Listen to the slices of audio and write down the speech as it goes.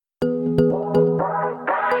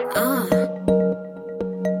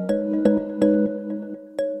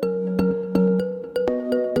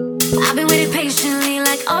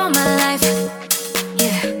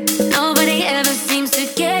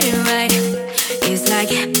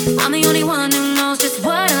the only one who knows just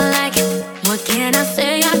what I like. What can I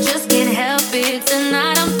say? I just can't help it.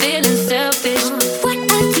 Tonight I'm feeling selfish. What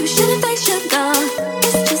I do shouldn't face your love.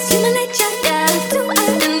 It's just human nature, yeah. Do I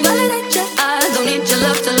invalidate you? I don't need your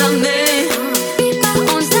love to love me. Be my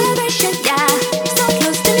own celebration, yeah. So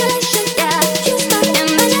close stimulation, yeah. Use my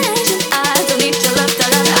imagination. I don't need your love to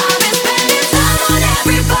love me. I've been spending time on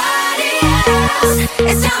everybody else.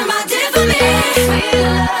 It's time I did for me.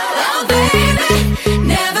 Oh baby,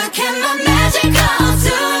 never can my magic come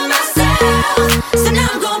to myself. So now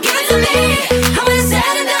I'm gon' give it to me. And when it's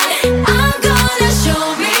said and done, I'm gonna show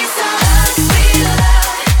me some sweet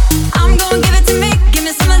love. I'm gonna give it to me, give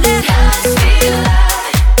me some of that sweet love.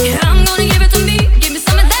 Yeah, I'm gonna give it to me, give me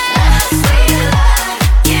some of that sweet love.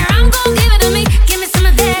 Yeah, I'm gonna give it to me, give me some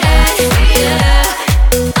of that sweet love.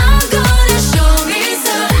 I'm gonna show me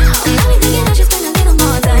some. Now me thinking I should spend a little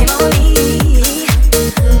more time on me.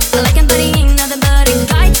 I like him, but he ain't nothing but a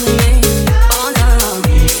guy to me. Oh no,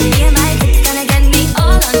 me and my kids gonna get me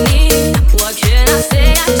all I need. What can I say?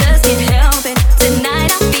 I just can't help it.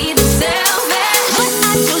 Tonight I'm feeling selfish. What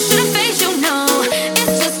I do shouldn't face you, no.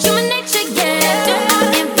 It's just human nature, yeah. Do I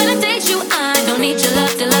invalidate you? I don't need your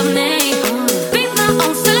love to love me. Be my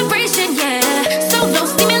own celebration, yeah. So no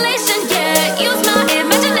stimulation, yeah. Use my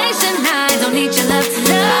imagination. I don't need your love to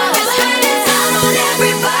love. I've been spending time on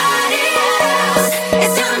everybody else.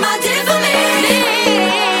 It's time I did for me.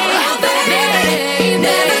 Oh baby,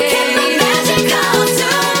 never can my magic come to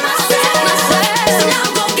myself. So now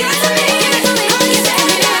I'm gon' give it to me.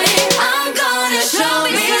 I'm gonna show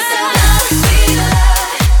me some sweet love.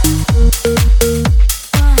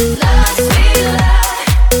 Love, sweet love.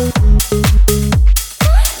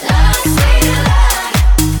 Love, sweet love.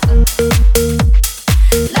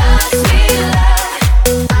 Love, sweet love.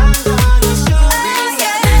 I'm gonna show me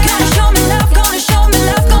some. Gonna show me love, gonna show me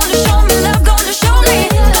love, gonna show me love, gonna show me.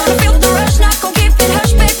 Gonna feel the rush, not gon' keep it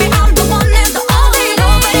hush, baby. I'm the one and the only.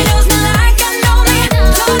 Nobody knows me like I know me.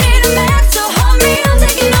 Don't need a man to hold me. I'm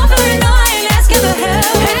taking over and no, I ain't asking for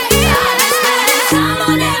help. I've been spending time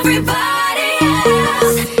on everybody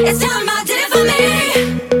else. It's time I did it for me.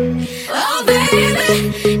 Oh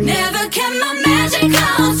baby, never can my magic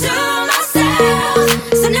come to myself.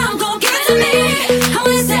 So now I'm gon' give it to me. And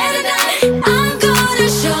when it's said and done, I'm gonna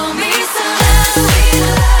show me some sweet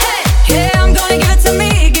love. Yeah, I'm gonna give it to me,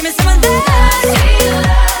 give me some of that sweet love.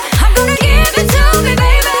 I'm gonna give it to me,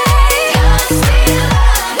 baby. Sweet love,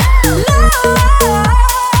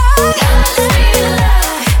 love, sweet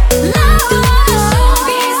love, love. Show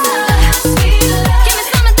me some sweet love. Give me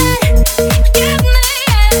some of that.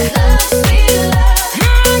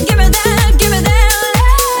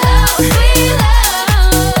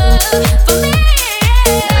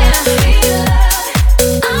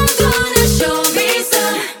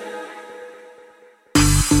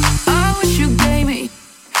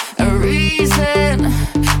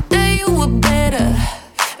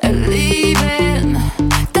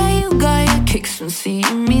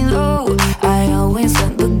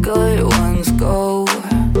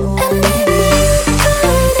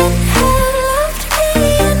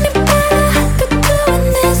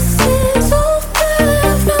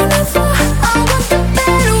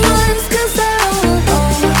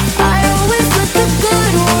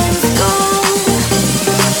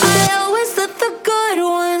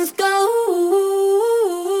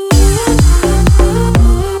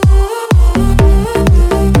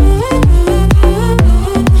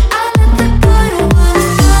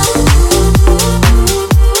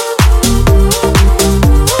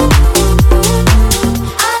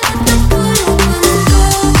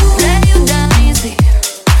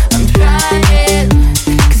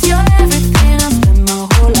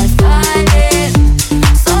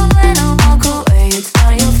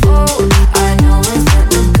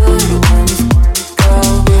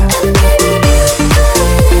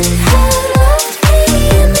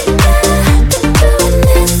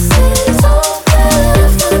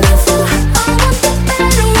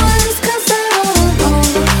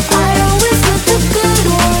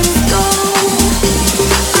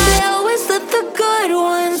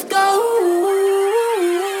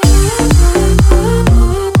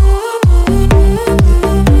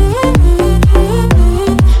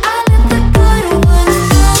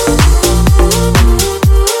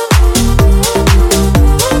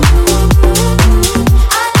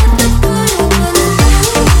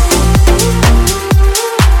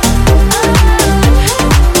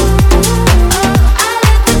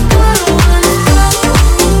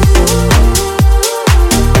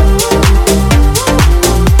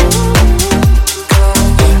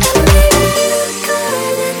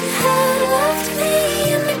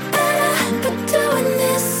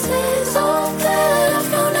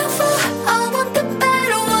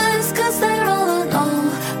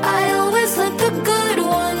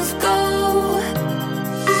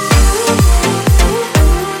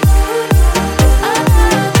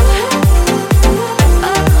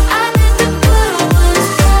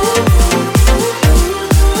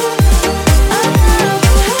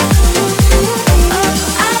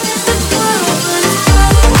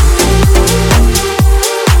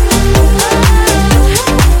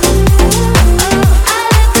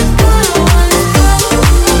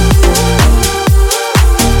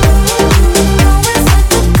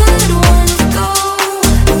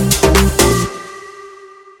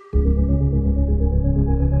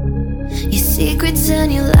 secrets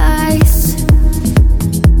and your lies,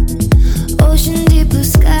 ocean deep blue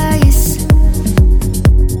skies.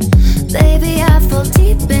 Baby, I fall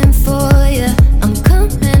deep in for you. I'm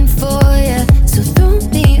coming for you. So throw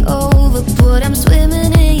me overboard. I'm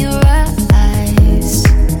swimming in your eyes,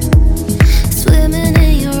 swimming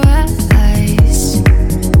in your eyes.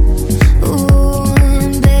 Ooh,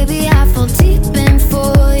 and baby, I fall deep in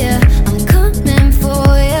for you. I'm coming for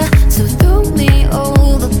you. So throw me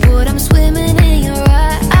overboard. I'm swimming in your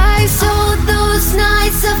eyes. All those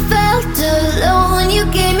nights I felt alone, you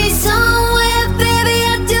gave me somewhere, baby,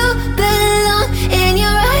 I do belong. In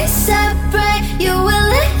your eyes I pray you will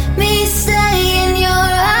let me stay in your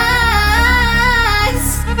eyes.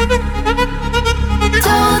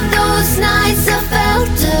 All those nights I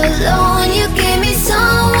felt alone, you gave me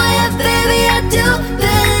somewhere, baby, I do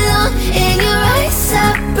belong. In your eyes I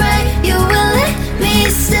pray you will let me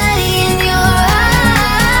stay in your eyes.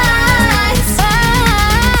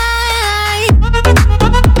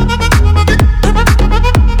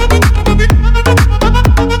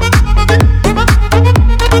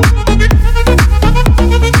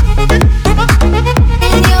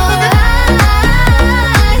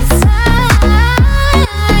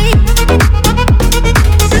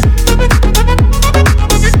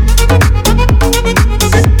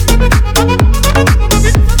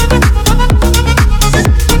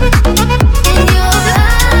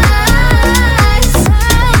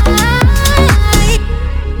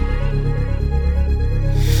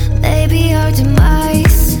 Baby, our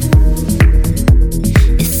demise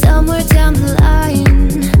is somewhere down the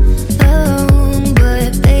line. Oh,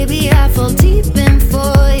 but baby, I fall deep in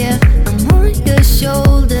for you. I'm on your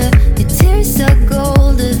shoulder. Your tears are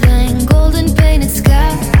colder than golden painted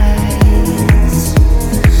skies.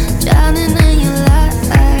 Drowning in your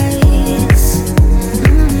lights.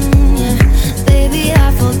 Yeah. Baby, I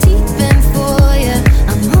fall deep in for you.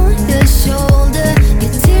 I'm on your shoulder.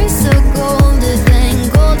 Your tears are colder than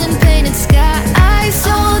golden painted skies.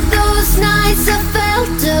 All those nights I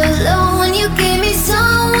felt alone, you gave me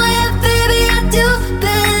somewhere, baby, I do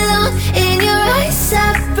belong. In your eyes I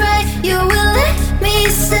pray you will let me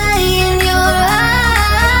stay in your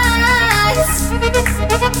eyes.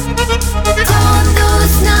 All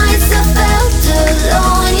those nights I felt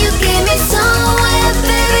alone, you gave me somewhere,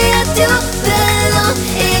 baby, I do belong.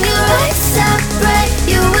 In your eyes I pray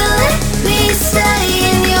you will let me stay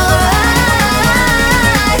in your eyes.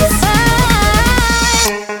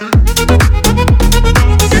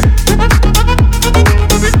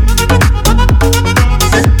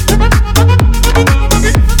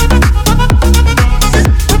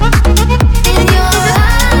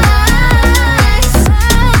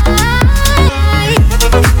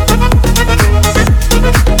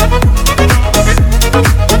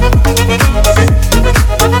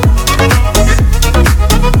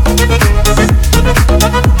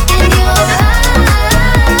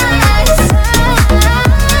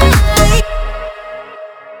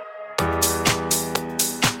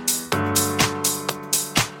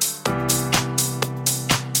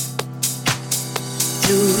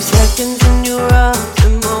 Seconds in your arms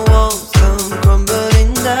and my walls come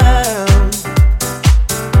crumbling down.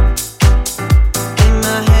 Lay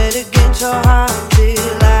my head against your heart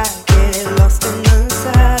till I get lost in the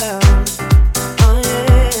sound. Oh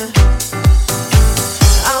yeah.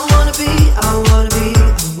 I wanna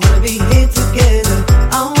be here together.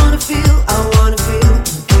 I wanna feel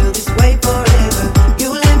this way forever. You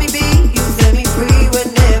let me be, you set me free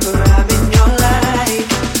whenever I'm in your life.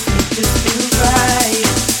 It just feels right.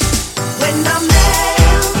 When I'm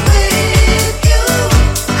there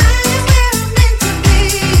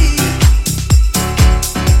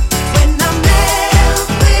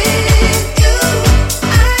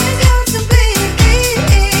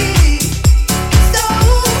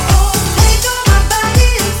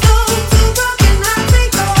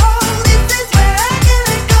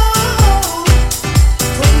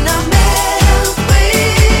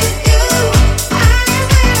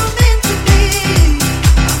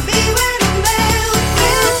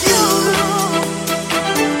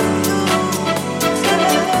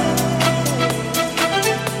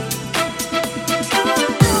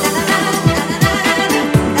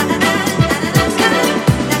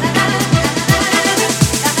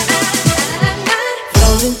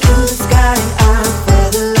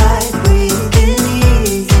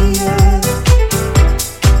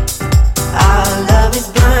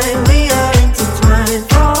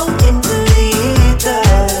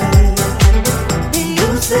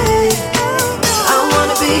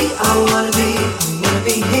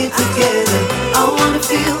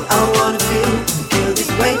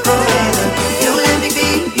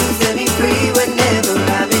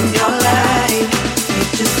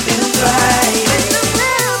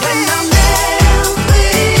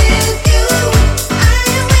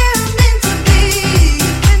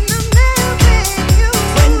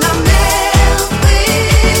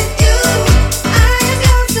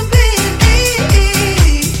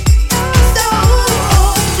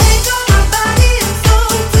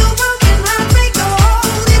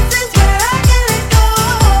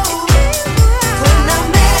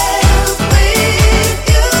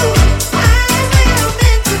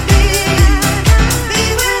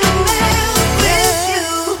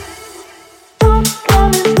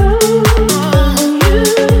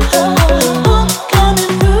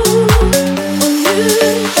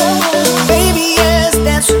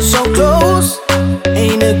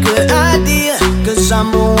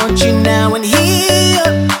I'ma want you now and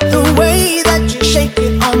here. The way that you shake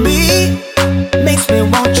it on me makes me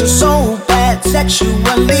want you so bad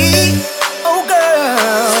sexually. Oh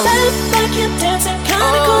girl, step back, you're dancing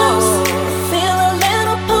kinda close. Feel a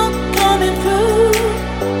little pump coming through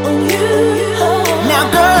on you. now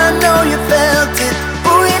girl, I know you felt it.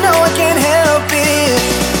 Oh, you know I can't help it.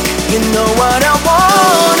 You know what I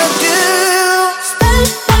wanna do. Step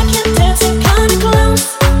back, you're dancing kinda close.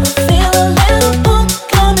 Feel a little pump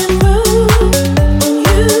coming through on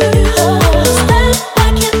you. Step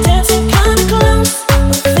back, you're dancing kinda close.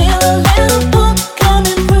 Feel a little pump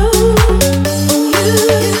coming through on you.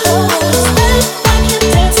 Step back, you're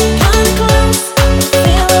dancing kinda close.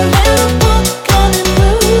 Feel a little pump coming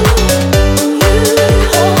through on you.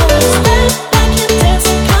 Step back, you're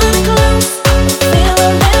dancing kinda close. Feel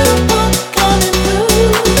a little pump coming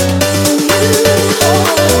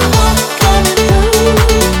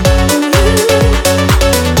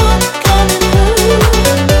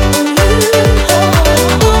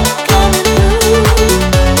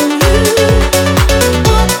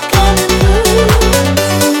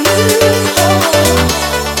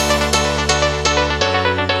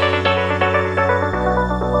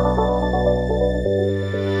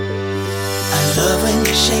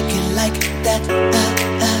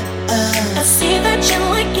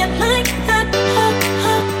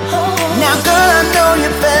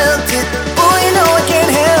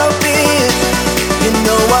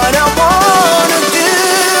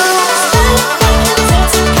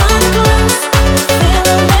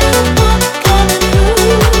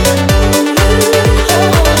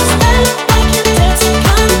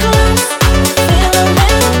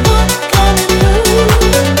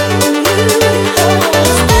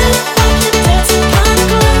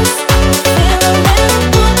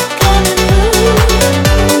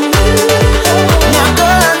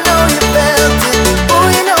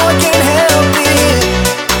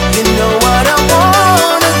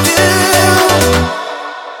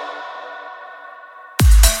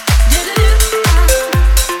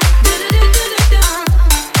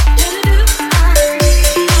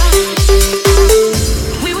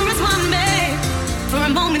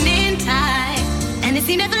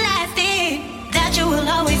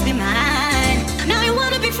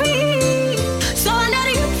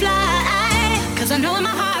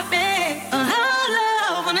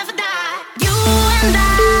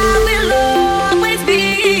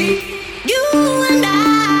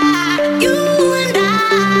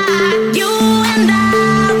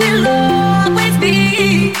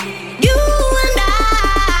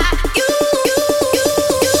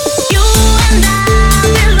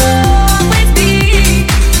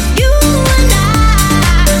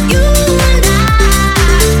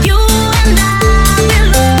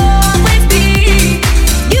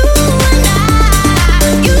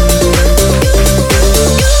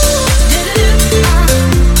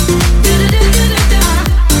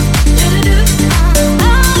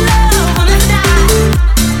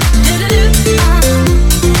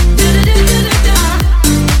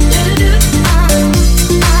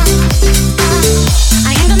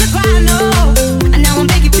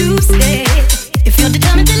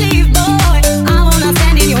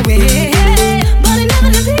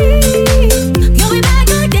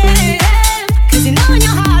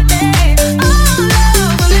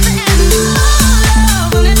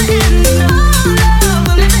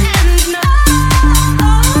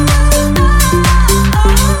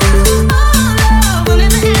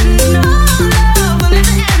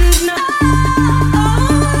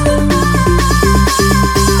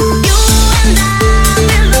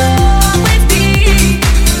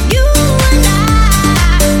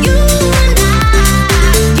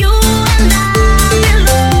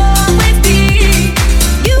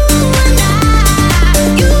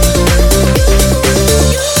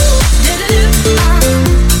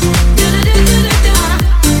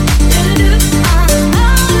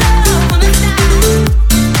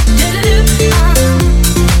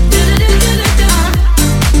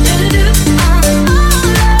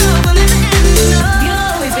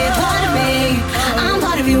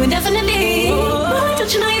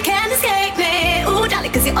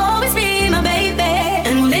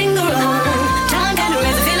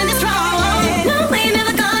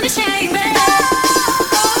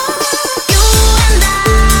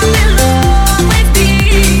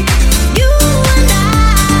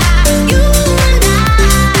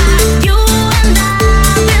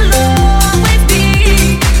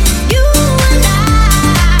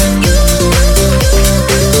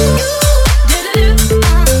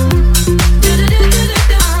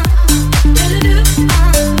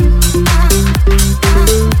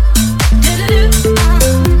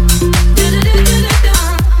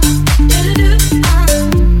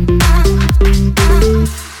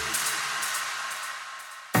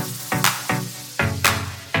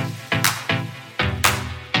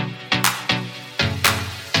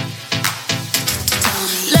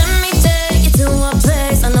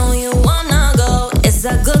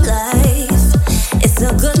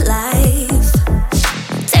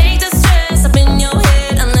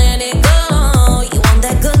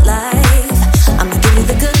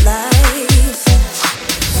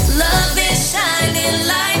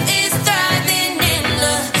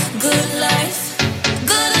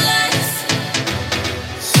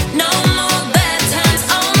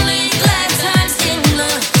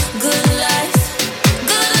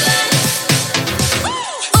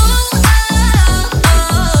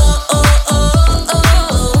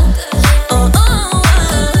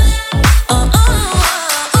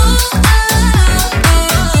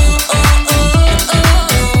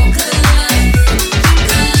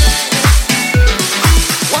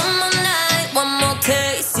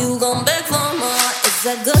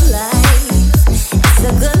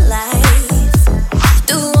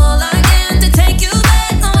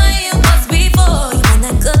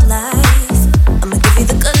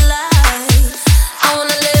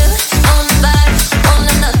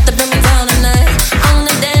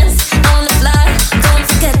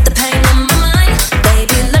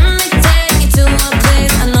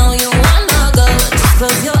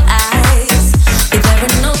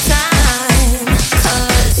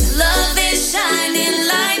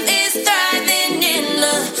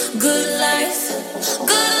Good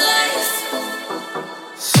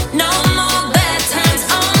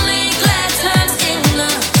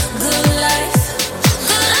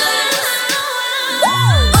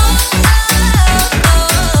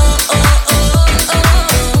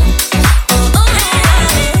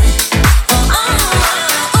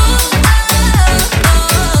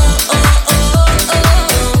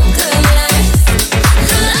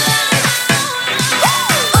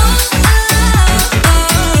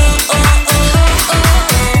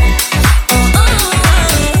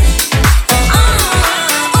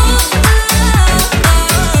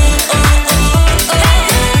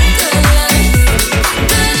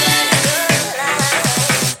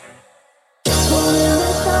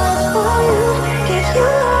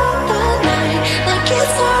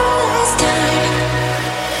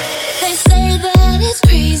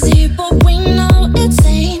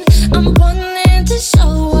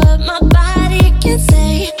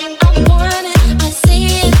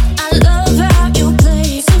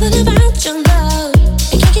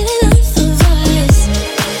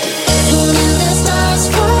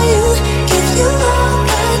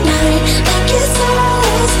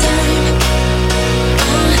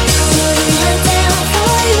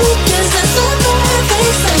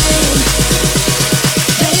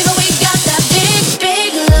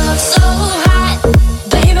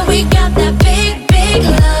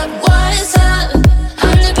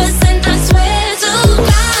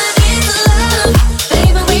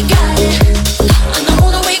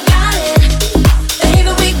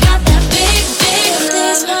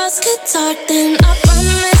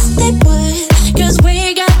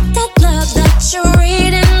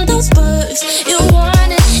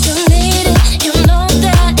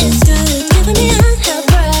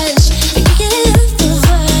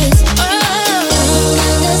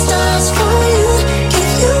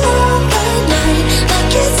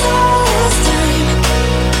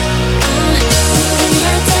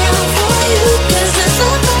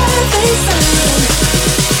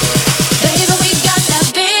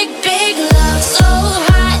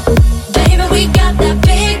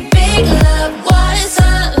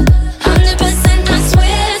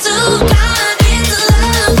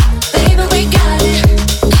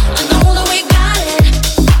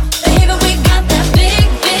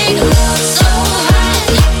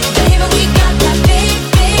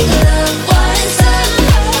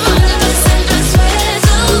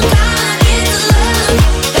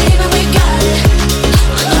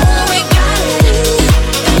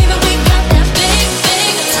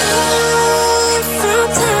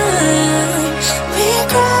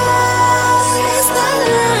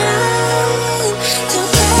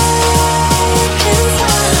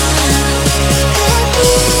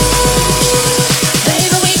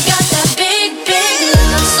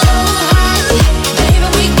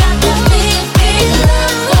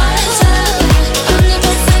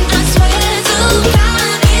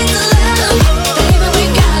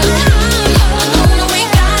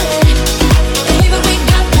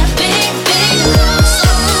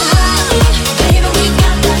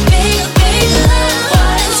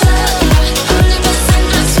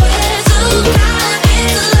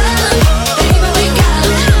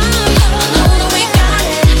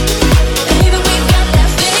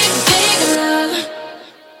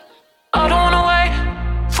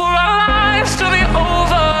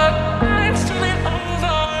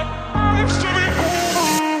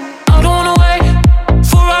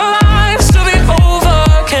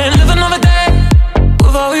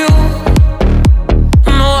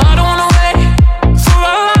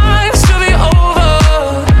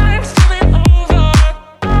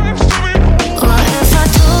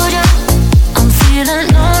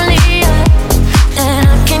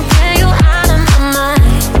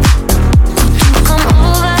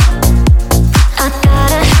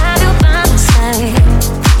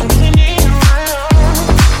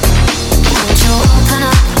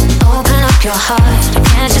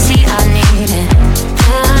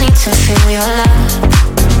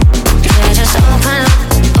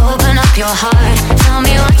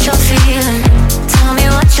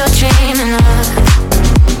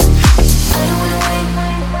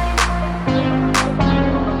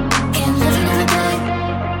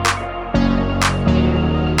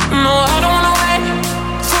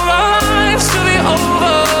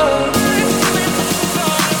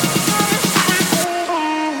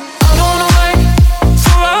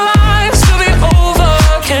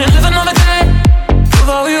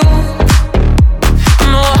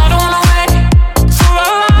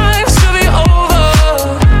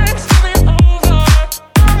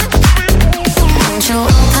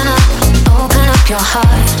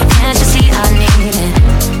heart. Can't you see I need it?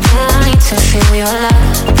 Yeah, I need to feel your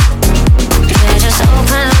love. Yeah, just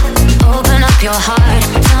open up your heart.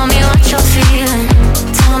 Tell me what you're feeling.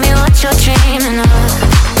 Tell me what you're dreaming of.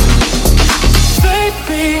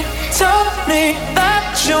 Baby, tell me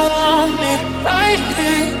that you want me right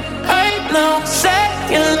here, right now. Say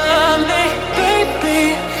you love me.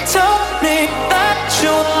 Baby, tell me that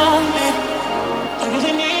you want me. I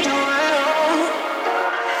really need you around.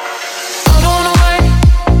 I don't wanna wait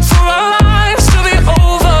for our lives to be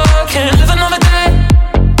over. Can't live another day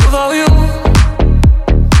without you.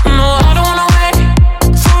 No, I don't wanna wait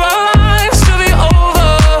for our lives to be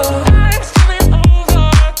over.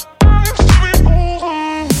 I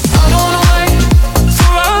don't wanna wait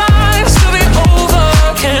for our lives to be over.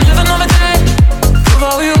 Can't live another day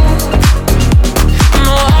without you.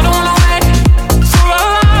 No, I don't wanna wait for our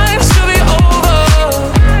lives to be over.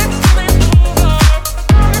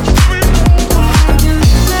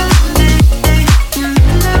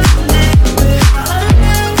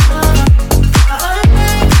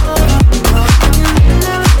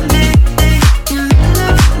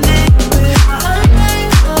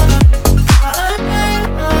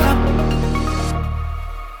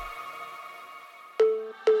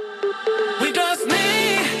 We just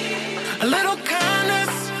need a little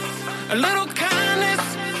kindness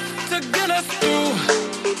to get us through.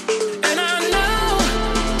 And I know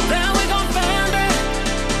that we gon' find it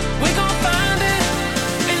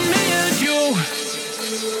in me and you.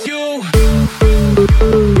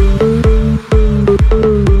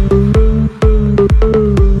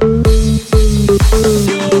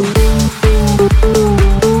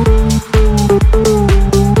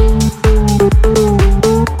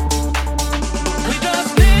 We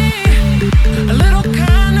just need a little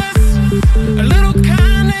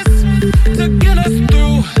kindness to get us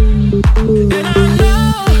through. And I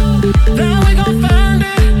know that we gon'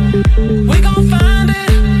 find it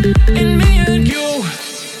in me and you.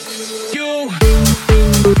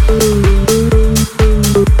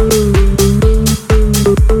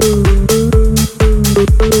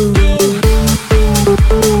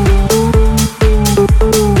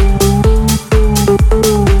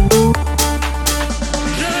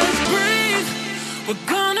 Just breathe. We're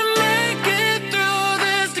gonna make it through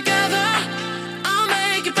this together. I'll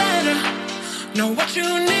make it better. Know what you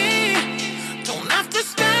need. Don't have to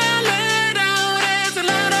spell it out as a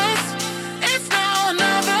letters. It's now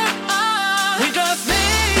another. We just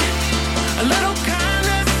need a little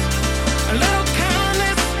kindness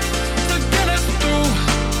to get us through.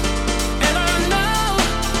 And I know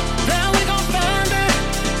that we gon' find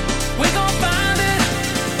it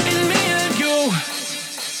in me and you.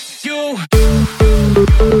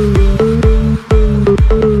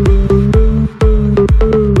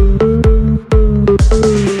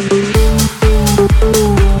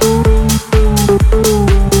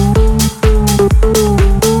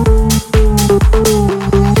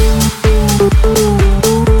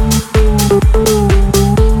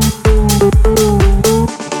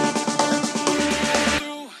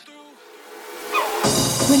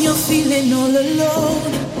 When you're feeling all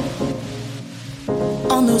alone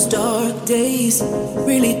on those dark days,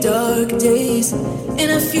 really dark days, in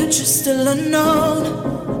a future still unknown,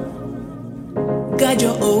 guide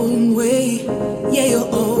your own way, yeah, your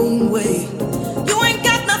own way. You ain't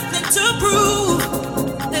got nothing to prove.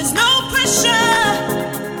 There's no pressure,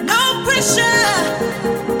 no pressure.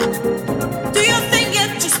 Do your thing,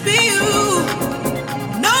 yet just be you.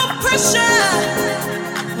 No pressure.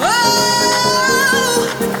 Oh,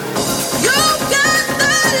 you got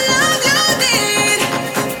the love you need.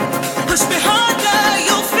 Push me harder,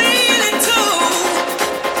 you'll feel it too.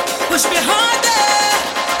 Push me harder,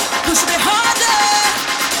 push me harder,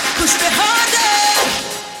 push me harder.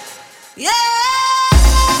 Yeah.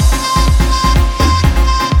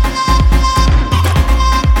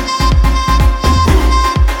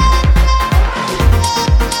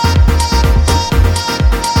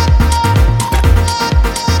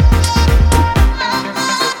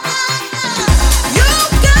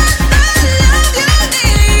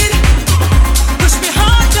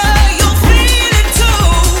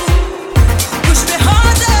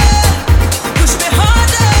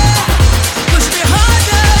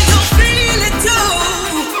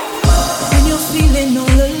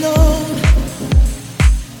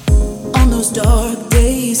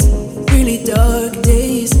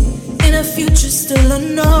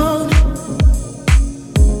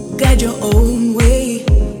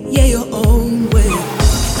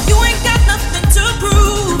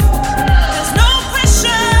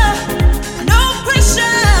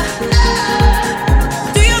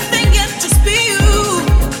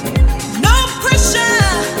 Pressure.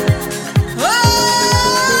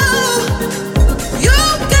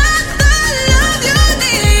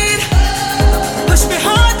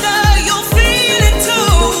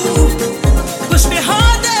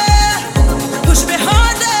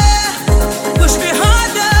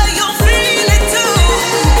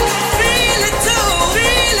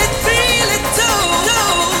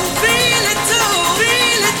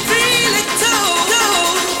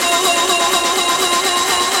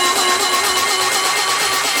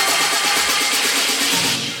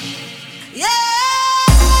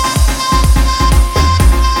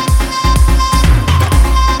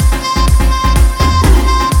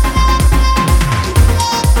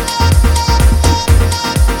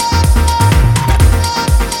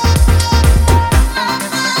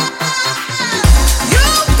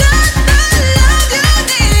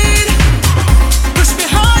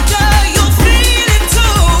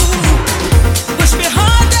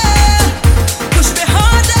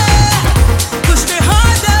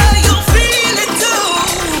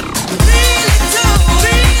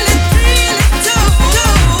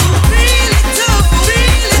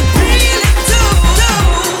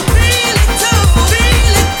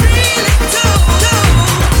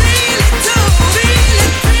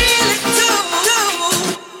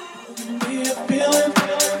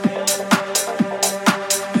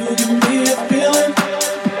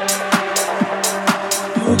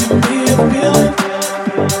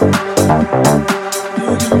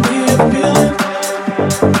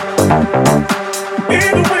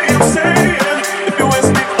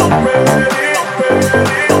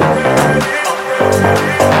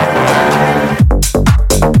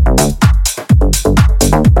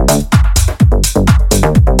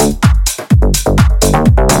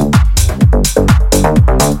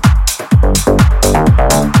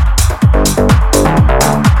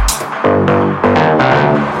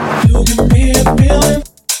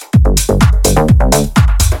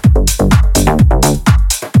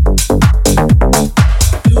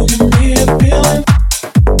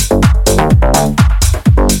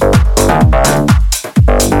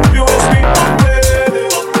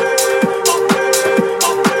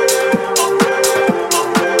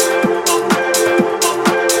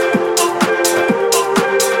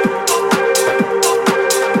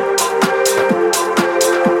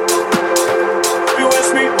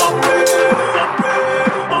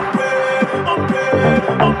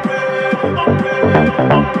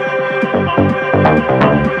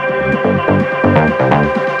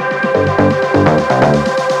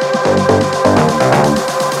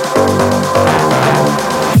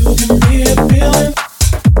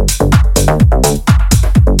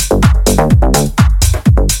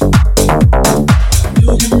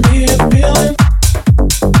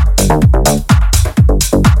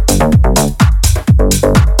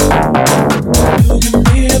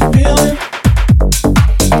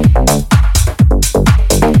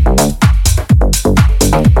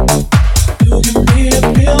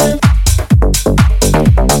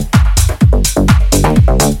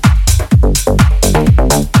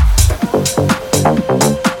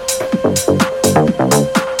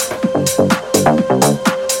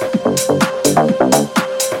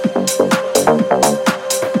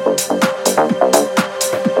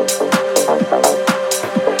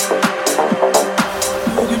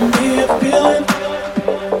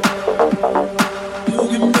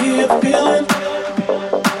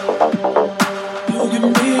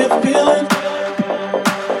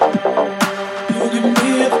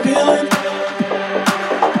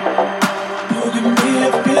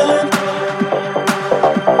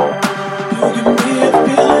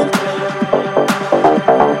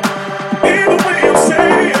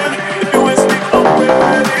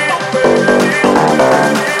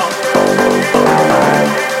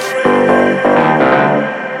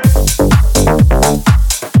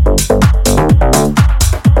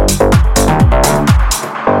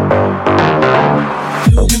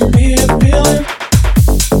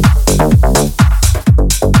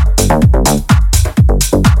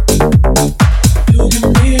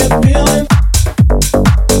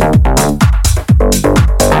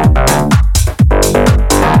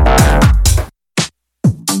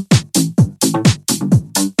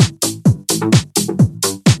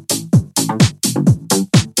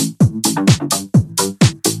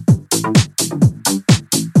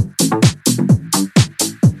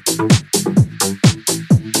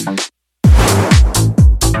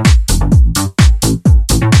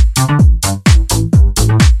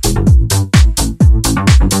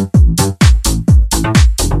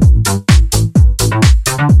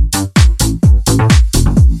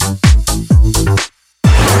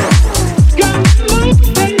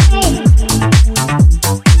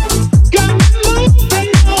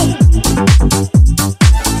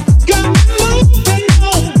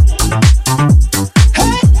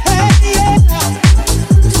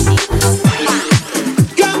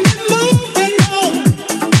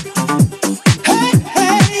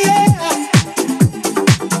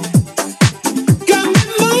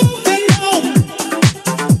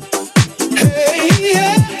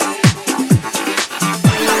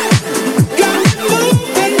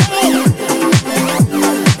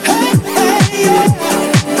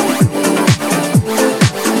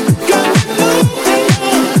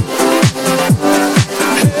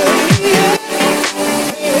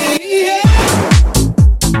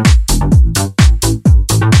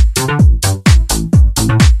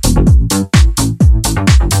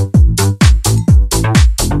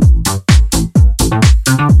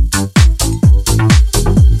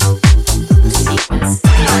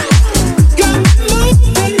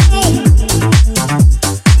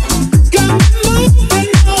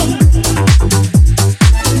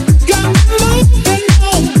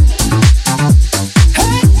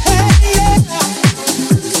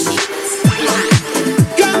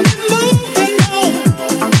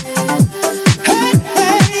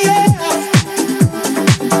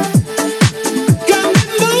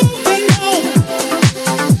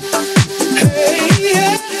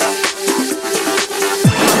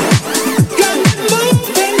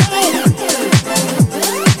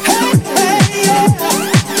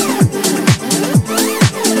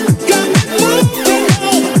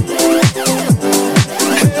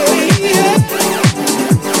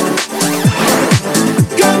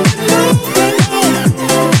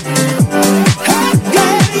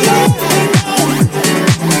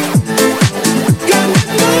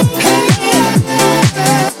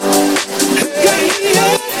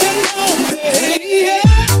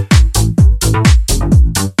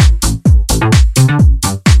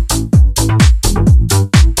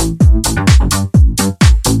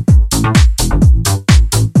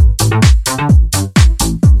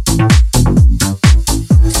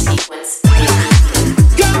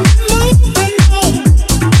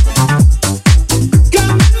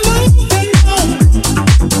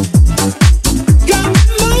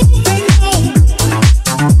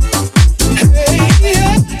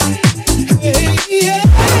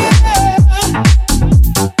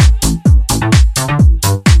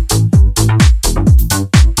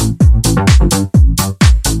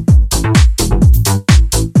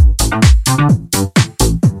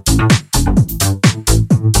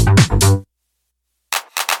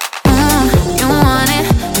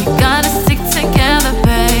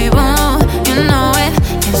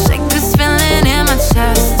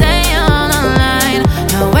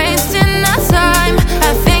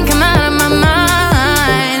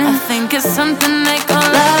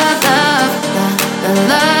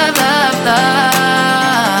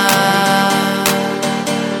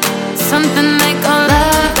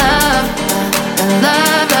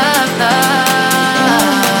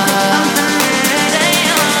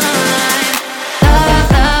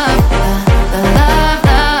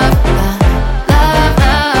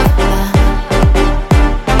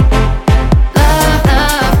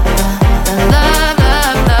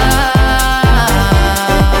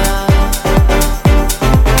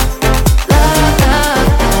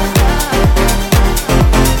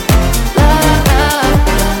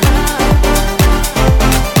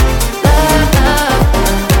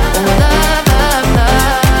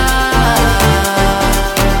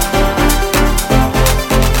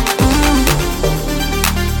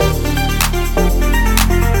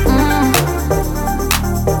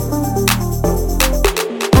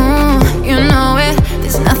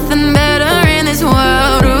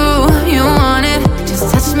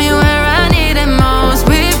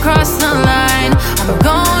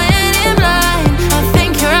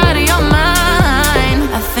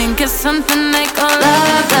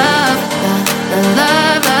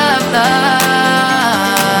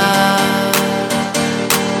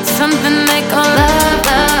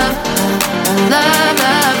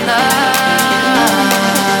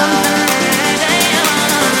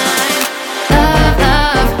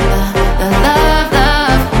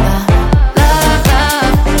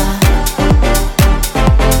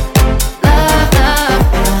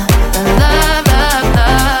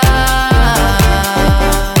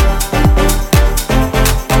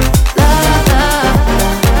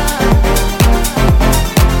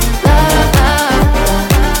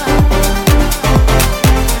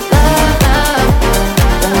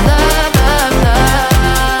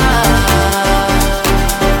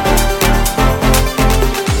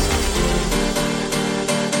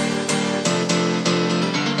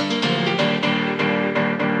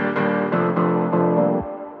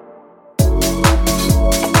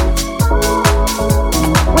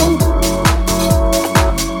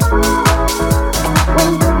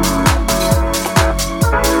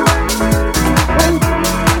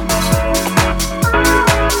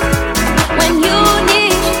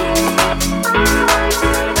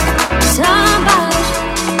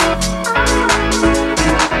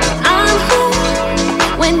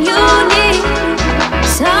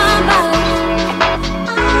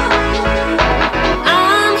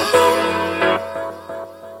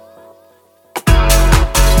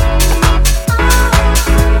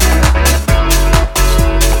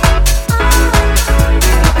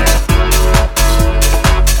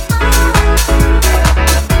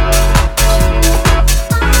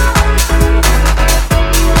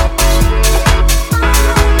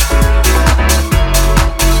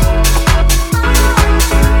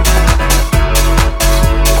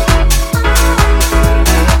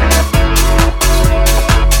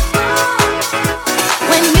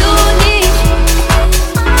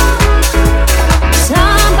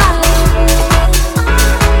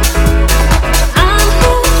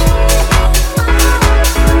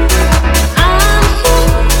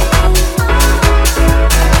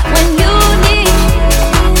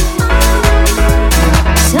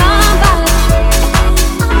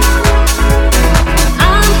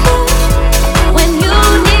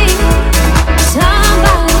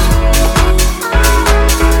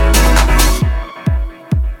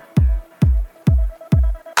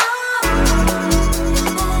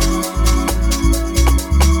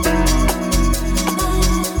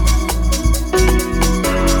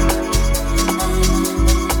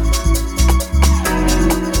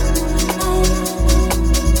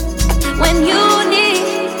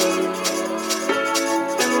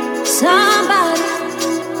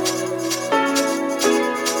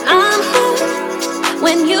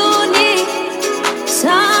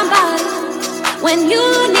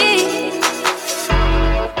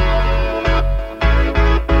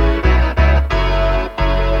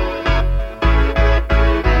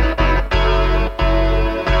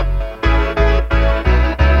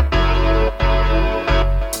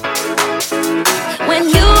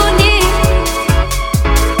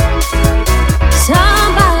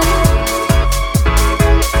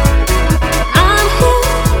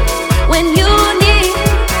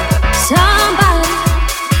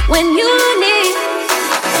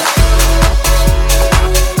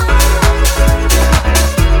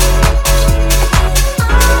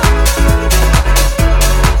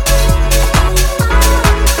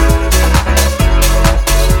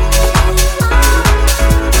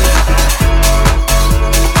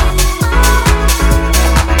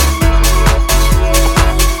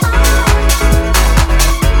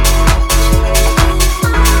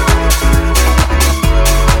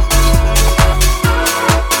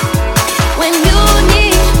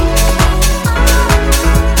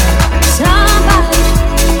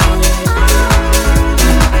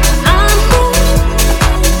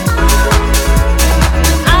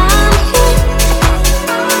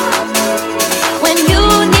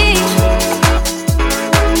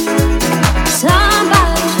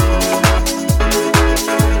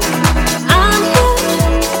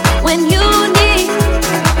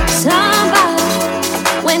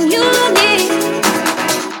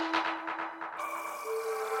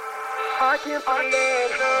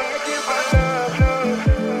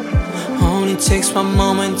 Only takes one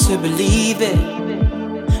moment to believe it.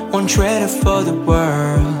 One traitor for the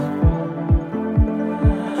world.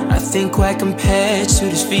 Nothing quite compares to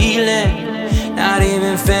this feeling. Not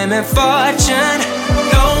even fame and fortune.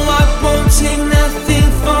 No, I won't take nothing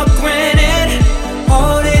for granted.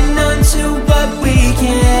 Holding on to what we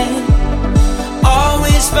can.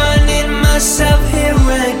 Always finding myself here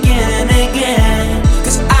again and again.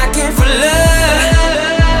 'Cause I came for love.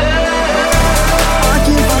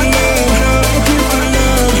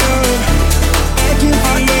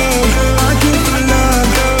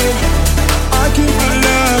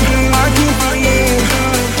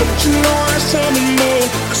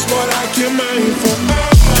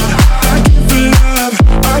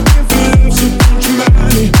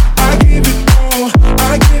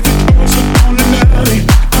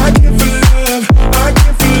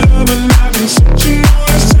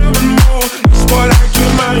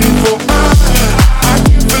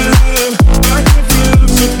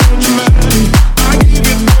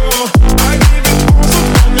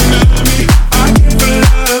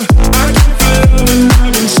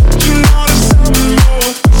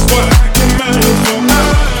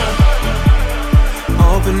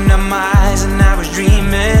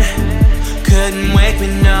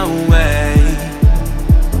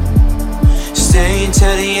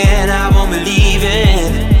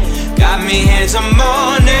 me here till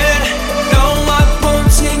morning. No, I won't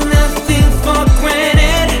take nothing for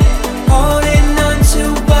granted. Holding on to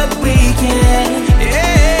what we can.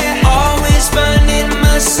 Yeah, always finding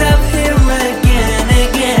myself here again and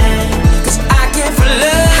again. 'Cause I came for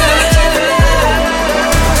love.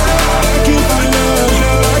 I came for love.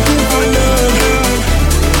 I came for love.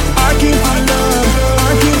 I came for love.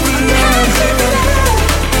 I came for love.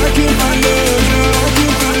 I came for love. I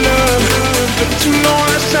came for love. But you know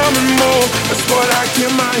I sound more. That's what I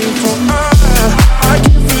came out here for. I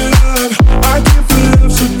came for love. I came for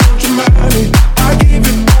love. So don't you mind me. I gave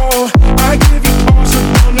it all. I gave it all. So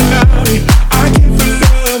don't deny me. I came for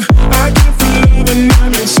love. I came for love. And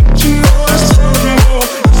I've been searching more. I sound more.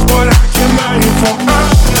 That's what I came out here for.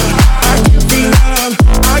 I came for love.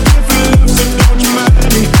 I came for love. So don't you mind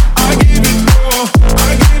me. I gave it all.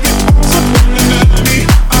 I gave it all. So don't deny me.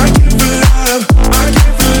 I came for love. I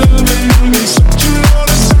came for love. And I've been searching more.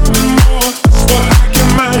 I sound more. That's what I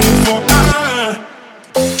came out here for.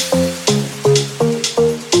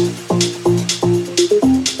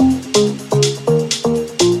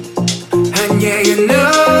 And yeah, you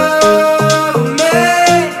know me.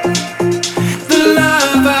 The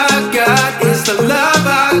love I got is the love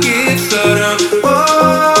I give. So don't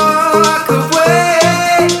walk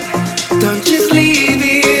away. Don't just leave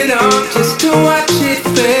it on just to watch it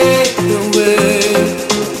fade away.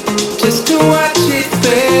 Just to watch it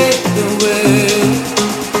fade away.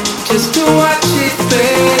 Just to watch it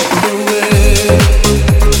fade away.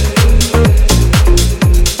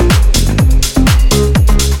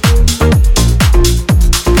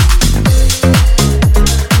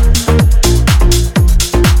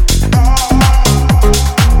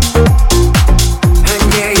 And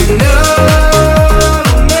yeah, you know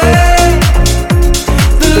me.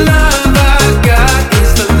 The love I got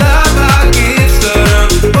is the love I give. So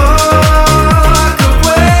don't walk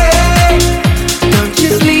away. Don't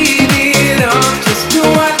just leave it on just to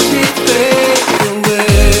watch it fade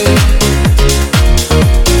away.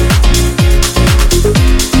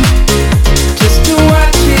 Just to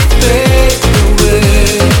watch it fade away.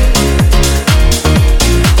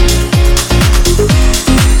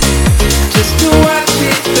 Just to watch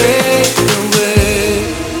it fade away.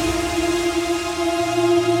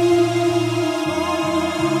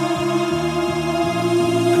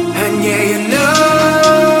 And yeah, you know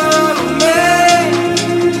me.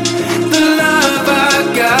 The love I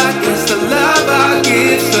got is the love I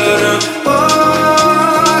give. So don't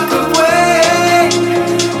walk away.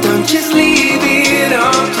 Don't just leave it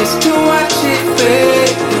on just to watch it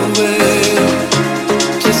fade away.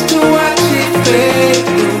 Just to watch it fade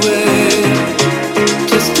away.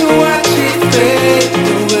 Just to watch it fade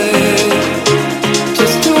away.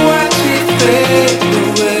 Just to watch it fade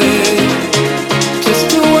away. Just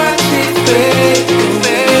to watch it fade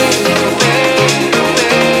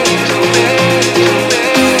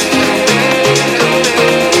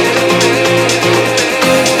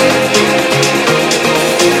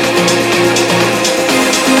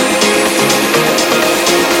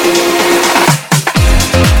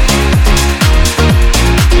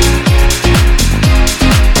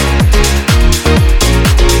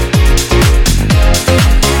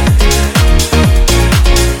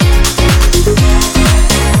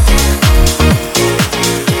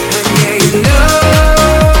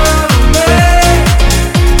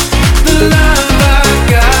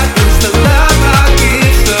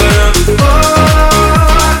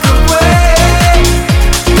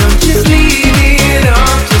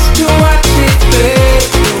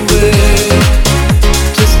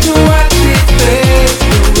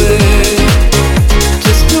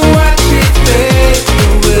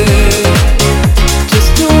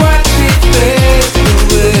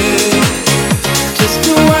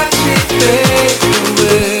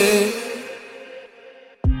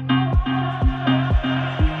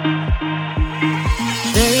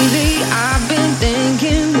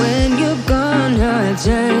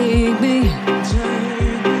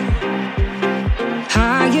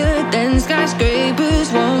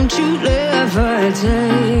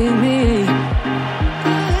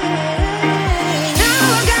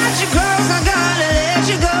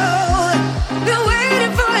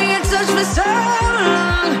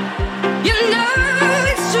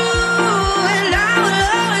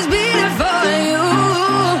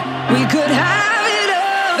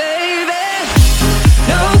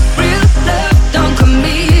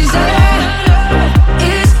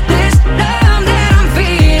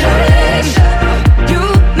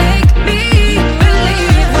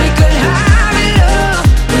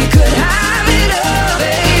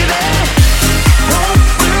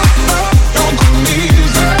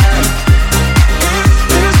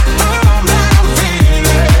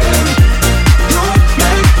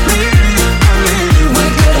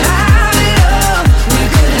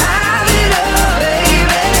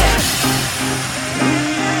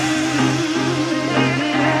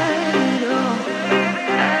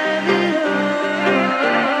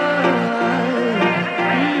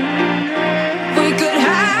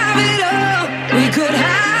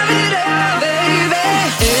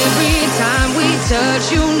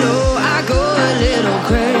let you know I go a little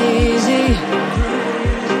crazy.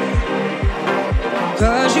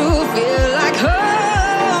 'Cause you feel like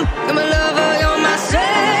home. You're my lover, you're my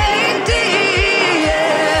safety,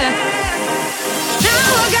 yeah. Now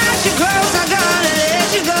I got you close, I gotta let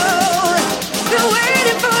you go. Been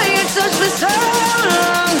waiting for your touch for so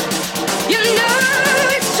long. You know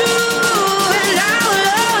it's true, and I will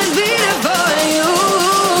always be there for you.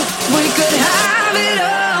 We could have it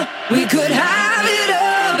all, we could have it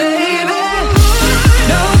all, baby.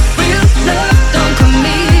 No real love don't come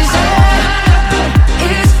easy.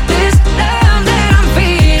 It's this love that I'm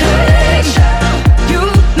feeling. You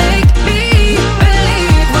make me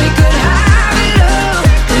believe we could have it all,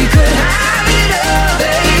 we could have it all,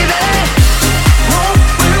 baby. No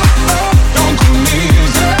real love don't come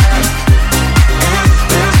easy. It's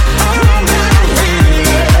this love that I'm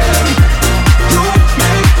feeling. You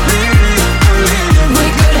make me believe we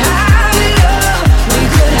could have it all, we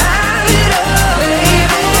could have it all,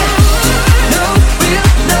 baby. No real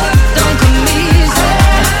love don't come easy.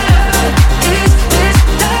 It's this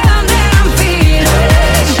love that I'm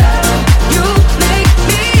feeling. You make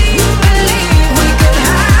me believe we could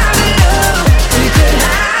have it all, we could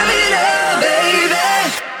have it all, baby.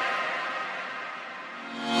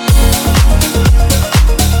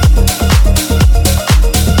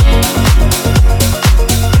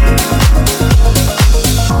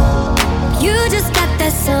 You just got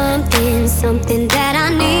that something, something that I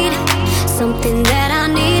need, something that I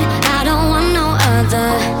need. I don't want no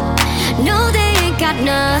other. No, they ain't got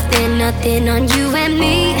nothing, nothing on you and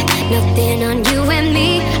me, nothing on you and me.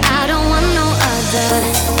 I don't want no other,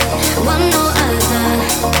 want no other,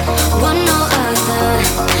 want no other.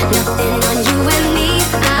 Nothing on you and me.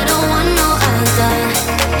 I don't want no other,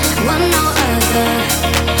 want no other,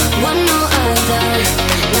 want no other.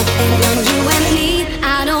 Nothing on you and me.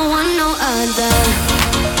 I don't want no other.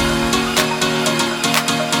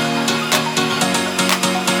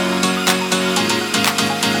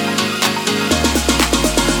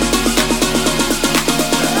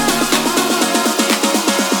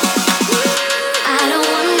 I don't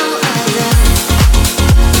want no other.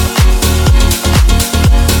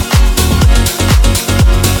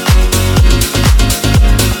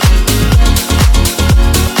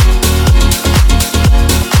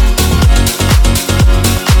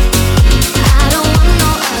 I don't want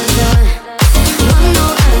no other, want no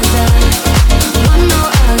other, want no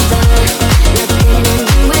other. Nothing on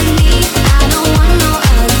you and me. I don't want no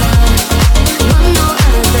other, want no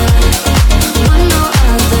other, want no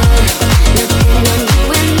other. Nothing on you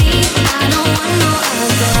and me. I don't want no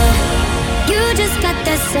other. You just got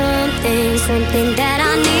that something, something that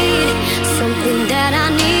I need, something that I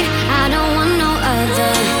need. I don't want no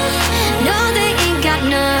other. No, they ain't got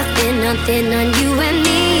nothing, nothing on you and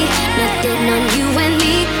me, nothing on you and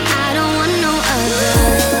me. I don't want no other,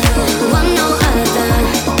 want no other,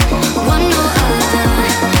 want no other.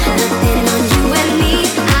 Nothing on you and me.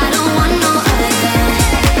 I don't want no other,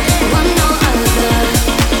 want no other,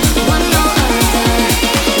 want no other.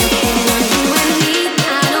 Nothing on you and me.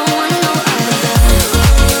 I don't want no other.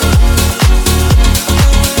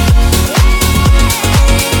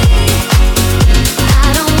 I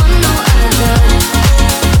don't want no other.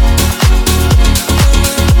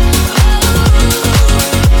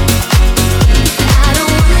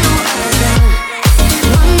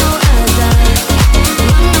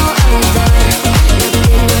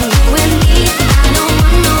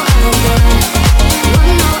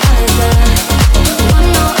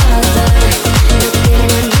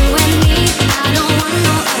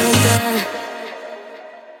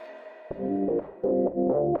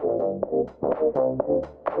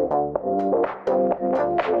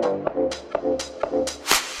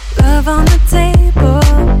 Love on the table,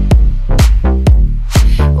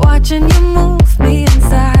 watching you move me in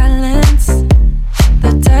silence.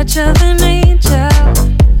 The touch of an angel.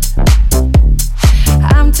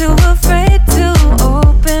 I'm too afraid to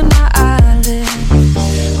open my eyelids.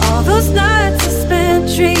 All those nights I spent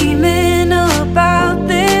dreaming about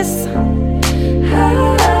this.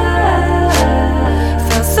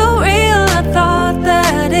 Felt so real, I thought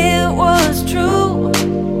that it was true.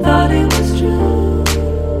 Thought it was true.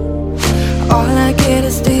 All I get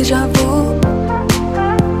is deja vu.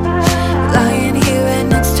 Lying here right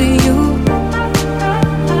next to you.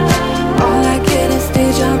 All I get is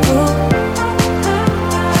deja vu.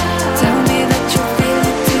 Tell me that you feel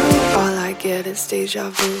it too. All I get is deja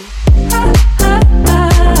vu.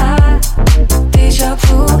 Deja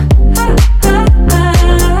vu.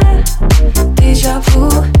 Deja vu.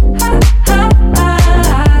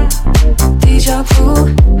 Deja vu.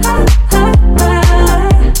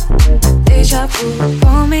 Deja vu.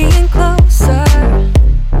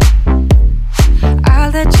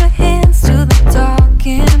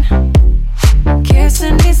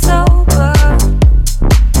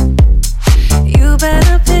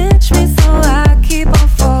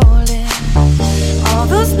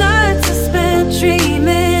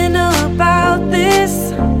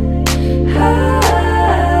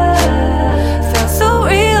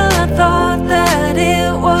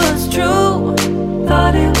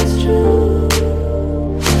 thought it was true.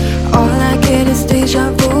 All I get is deja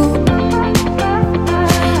vu.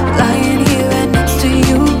 Lying here right next to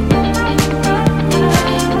you.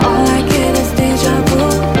 All I get is deja vu.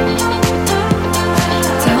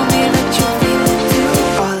 Tell me that you feel it too.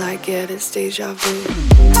 All I get is deja vu.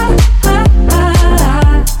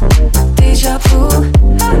 Deja vu.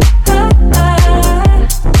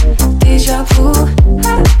 Deja vu.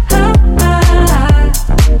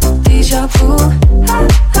 Deja vu.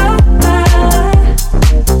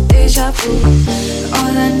 Deja vu.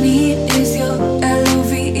 All I need is your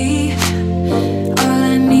L-O-V-E. All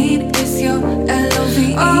I need is your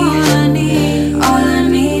L-O-V-E. All I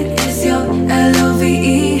need is your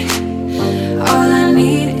L-O-V-E. All I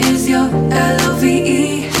need is your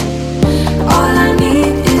L-O-V-E. All I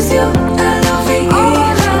need is your L-O-V-E.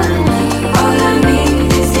 All I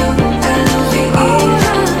need is your L-O-V-E.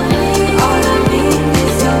 All I need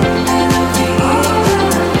is your L-O-V-E.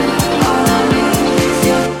 All I need is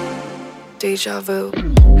your deja vu.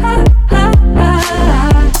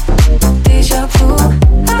 Deja vu.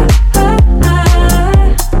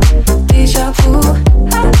 Deja vu.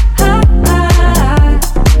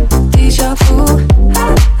 Deja vu.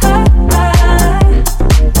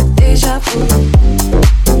 Deja vu.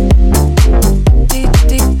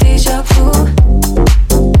 Deja vu.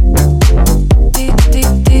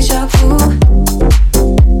 Deja vu.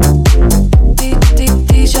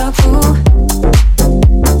 Deja vu.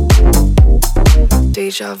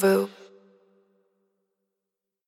 Deja vu.